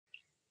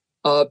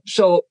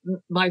So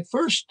my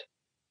first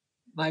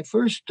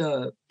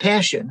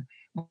passion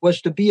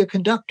was to be a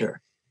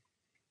conductor.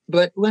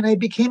 But when I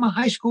became a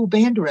high school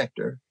band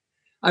director,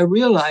 I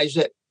realized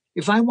that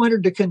if I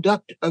wanted to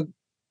conduct a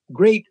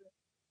great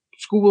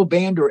school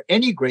band or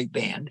any great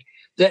band,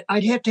 that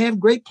I'd have to have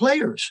great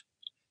players.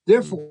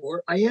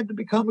 Therefore, I had to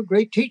become a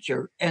great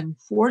teacher. And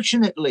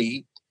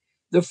fortunately,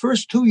 the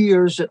first 2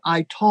 years that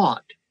I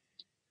taught,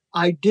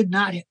 I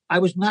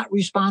was not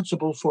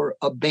responsible for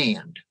a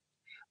band.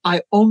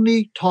 I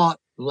only taught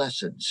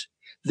lessons.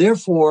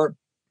 Therefore,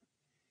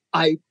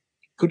 I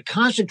could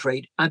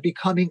concentrate on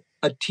becoming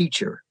a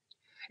teacher.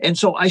 And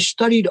so I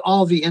studied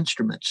all the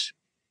instruments.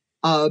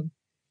 And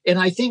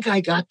I think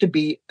I got to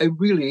be a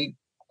really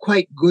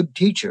quite good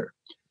teacher.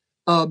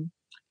 Um,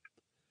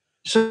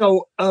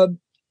 so,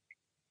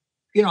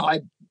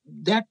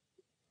 that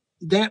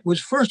that was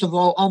first of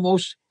all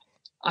almost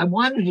I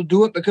wanted to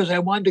do it because I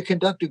wanted to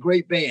conduct a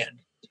great band.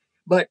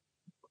 But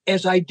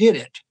as I did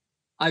it,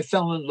 I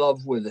fell in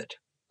love with it.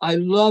 I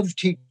love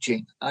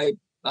teaching. I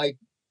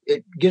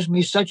it gives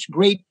me such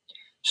great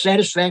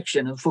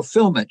satisfaction and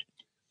fulfillment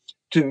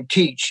to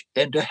teach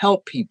and to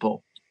help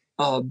people.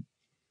 Um,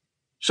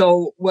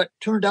 so what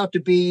turned out to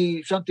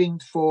be something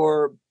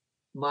for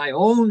my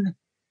own,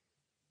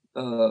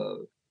 uh,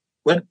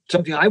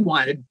 something I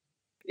wanted,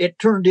 it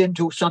turned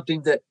into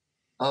something that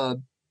uh,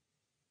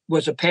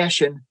 was a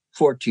passion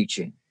for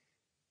teaching.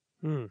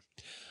 Hmm.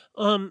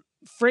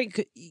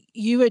 Frank,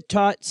 you had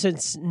taught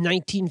since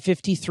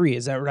 1953,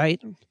 is that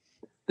right?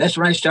 That's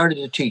when I started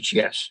to teach,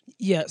 yes.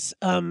 Yes.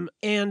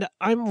 And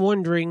I'm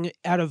wondering,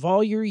 out of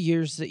all your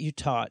years that you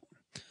taught,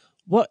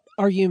 what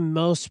are you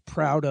most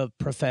proud of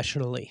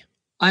professionally?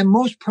 I'm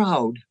most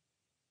proud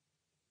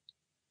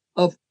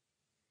of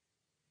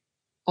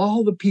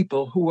all the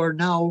people who are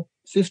now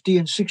 50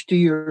 and 60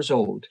 years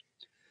old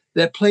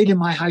that played in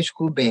my high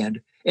school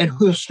band and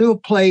who still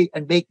play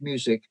and make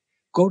music,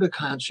 go to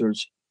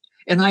concerts.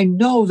 And I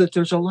know that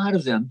there's a lot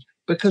of them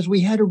because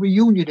we had a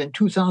reunion in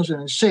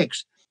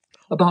 2006.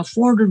 About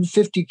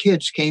 450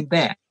 kids came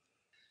back.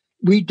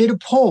 We did a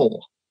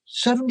poll.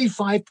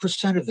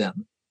 75% of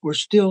them were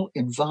still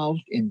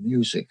involved in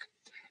music.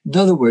 In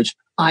other words,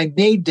 I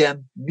made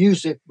them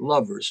music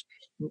lovers.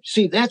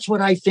 See, that's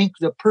what I think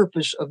the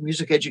purpose of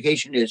music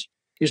education is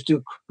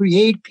to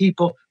create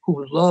people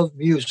who love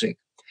music,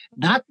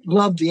 not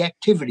love the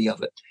activity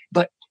of it,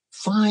 but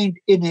find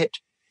in it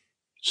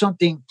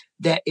something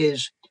that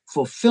is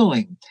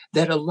fulfilling,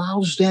 that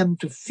allows them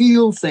to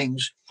feel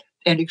things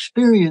and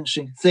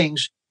experiencing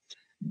things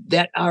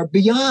that are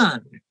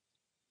beyond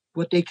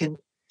what they can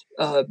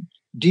uh,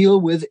 deal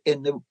with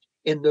in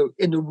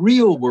the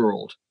real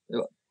world.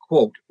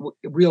 Quote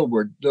real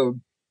word the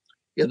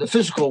in the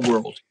physical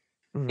world.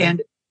 Mhm.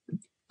 And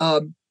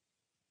um,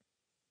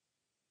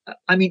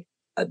 I mean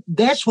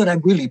that's what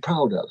I'm really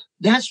proud of.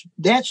 That's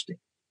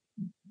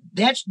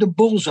the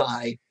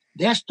bullseye.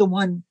 That's the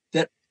one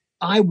that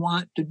I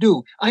want to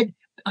do. I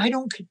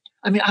don't.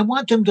 I mean, I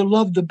want them to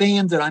love the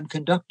band that I'm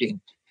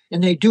conducting,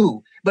 and they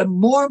do. But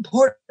more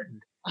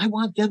important, I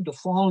want them to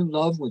fall in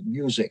love with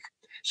music,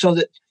 so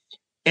that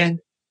and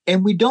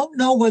and we don't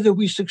know whether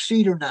we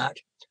succeed or not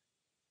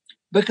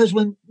because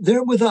when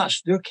they're with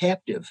us, they're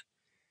captive.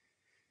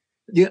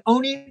 The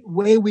only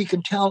way we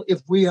can tell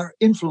if we are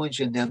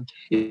influencing them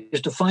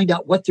is to find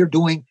out what they're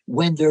doing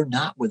when they're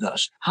not with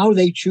us, how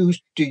they choose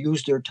to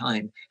use their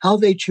time, how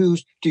they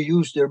choose to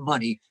use their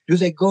money. Do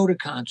they go to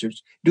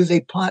concerts? Do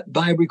they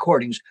buy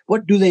recordings?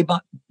 What do they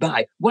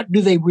buy? What do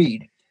they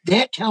read?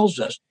 That tells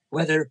us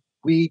whether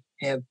we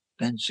have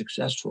been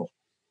successful.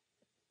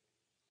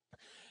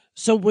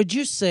 So would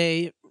you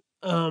say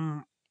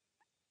um,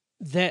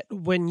 that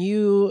when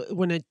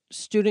a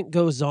student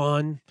goes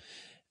on,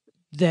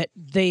 that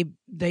they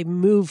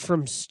move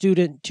from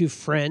student to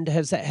friend?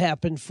 Has that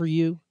happened for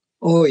you?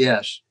 Oh,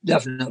 yes,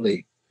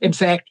 definitely. In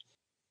fact,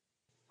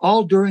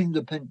 all during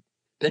the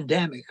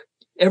pandemic,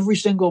 every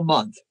single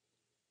month,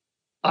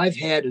 I've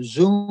had a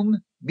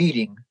Zoom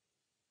meeting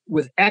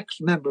with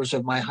ex members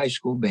of my high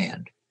school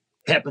band.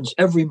 Happens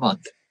every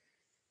month.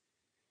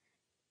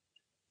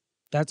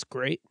 That's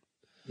great.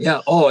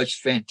 Yeah. Oh, it's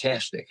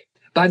fantastic.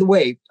 By the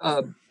way,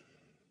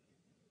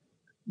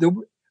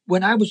 the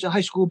when I was a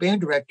high school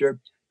band director,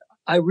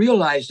 I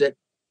realized that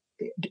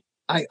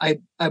I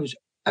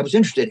was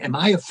interested. Am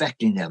I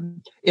affecting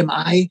them? Am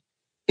I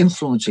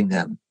influencing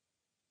them?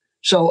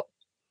 So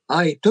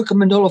I took a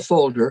manila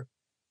folder,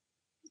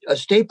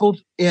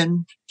 stapled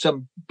in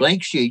some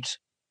blank sheets,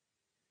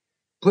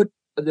 put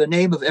the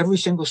name of every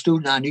single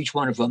student on each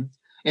one of them,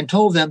 and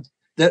told them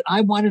that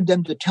I wanted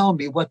them to tell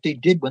me what they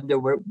did when they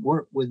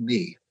weren't with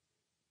me.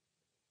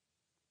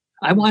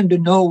 I wanted to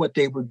know what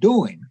they were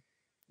doing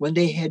when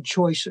they had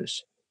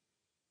choices.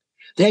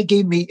 That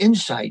gave me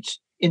insights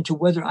into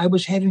whether I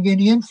was having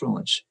any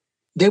influence.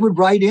 They would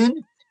write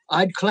in,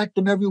 I'd collect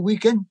them every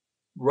weekend,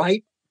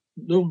 write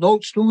little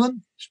notes to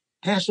them,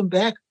 pass them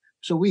back.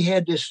 So we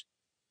had this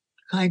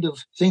kind of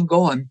thing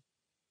going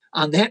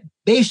on that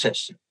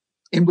basis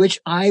in which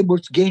I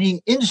was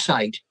gaining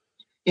insight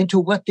into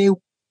what they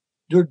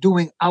they're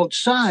doing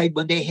outside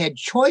when they had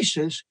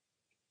choices.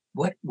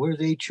 What were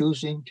they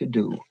choosing to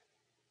do?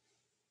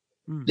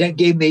 That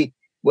gave me,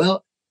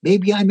 well,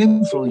 maybe I'm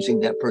influencing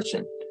that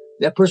person.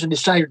 That person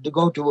decided to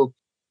go to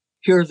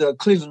hear the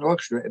Cleveland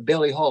Orchestra at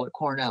Bailey Hall at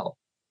Cornell.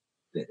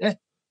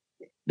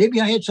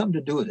 Maybe I had something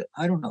to do with it.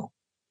 I don't know.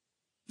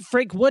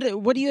 Frank,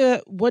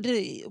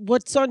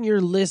 what's on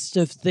your list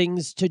of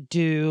things to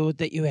do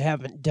that you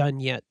haven't done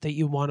yet that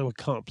you want to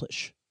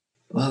accomplish?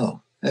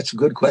 Wow, that's a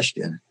good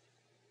question.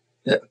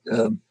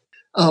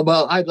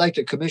 Well, I'd like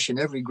to commission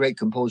every great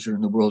composer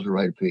in the world to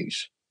write a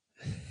piece.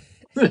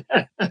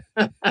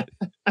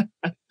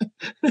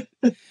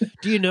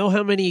 Do you know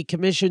how many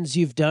commissions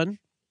you've done?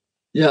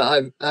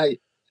 Yeah,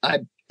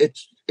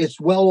 it's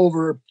well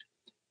over.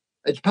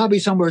 It's probably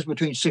somewhere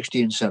between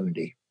 60 and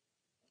 70.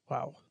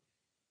 Wow.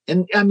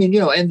 And I mean,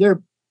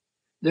 and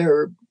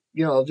they're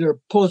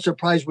Pulitzer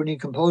Prize winning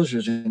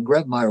composers and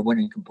Grevmeyer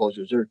winning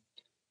composers.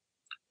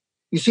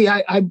 You see,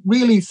 I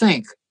really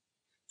think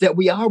that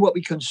we are what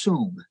we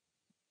consume.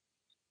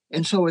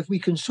 And so if we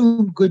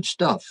consume good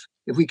stuff,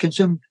 if we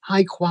consume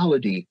high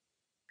quality,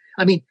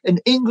 I mean, an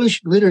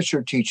English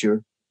literature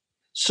teacher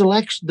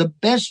selects the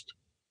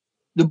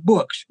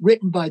books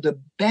written by the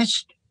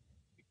best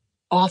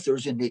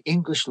authors in the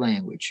English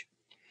language.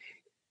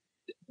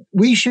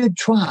 We should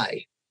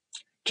try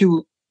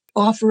to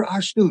offer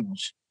our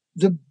students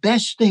the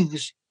best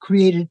things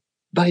created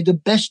by the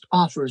best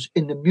authors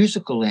in the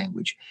musical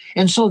language.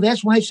 And so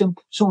that's why it's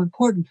so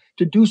important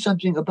to do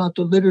something about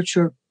the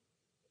literature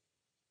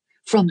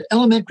from the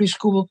elementary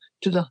school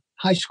to the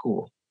high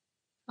school.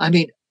 I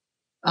mean,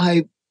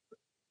 I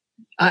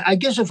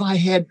guess if I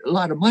had a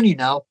lot of money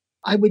now,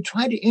 I would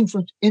try to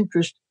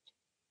interest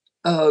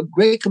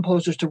great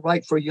composers to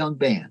write for young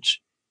bands.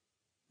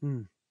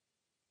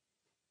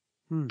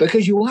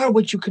 Because you are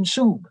what you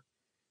consume.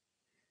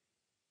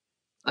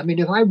 I mean,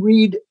 if I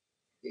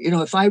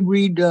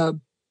read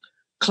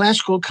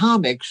classical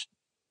comics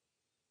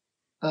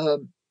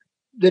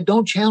that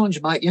don't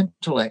challenge my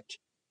intellect,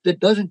 that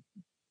doesn't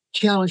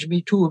challenge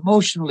me too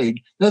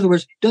emotionally, in other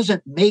words,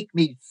 doesn't make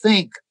me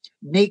think,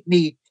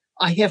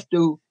 I have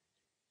to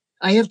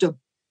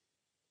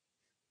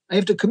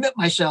commit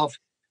myself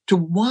to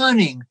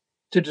wanting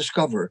to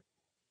discover.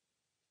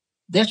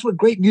 That's what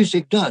great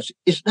music does.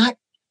 It's not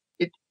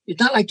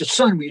like the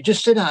sun where you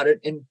just sit on it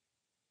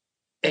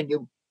and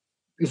you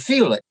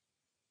feel it.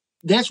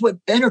 That's what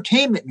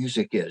entertainment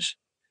music is.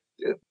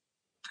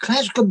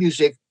 Classical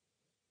music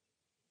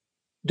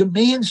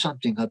demands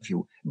something of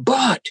you,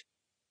 but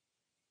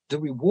the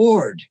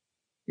reward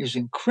is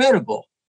incredible.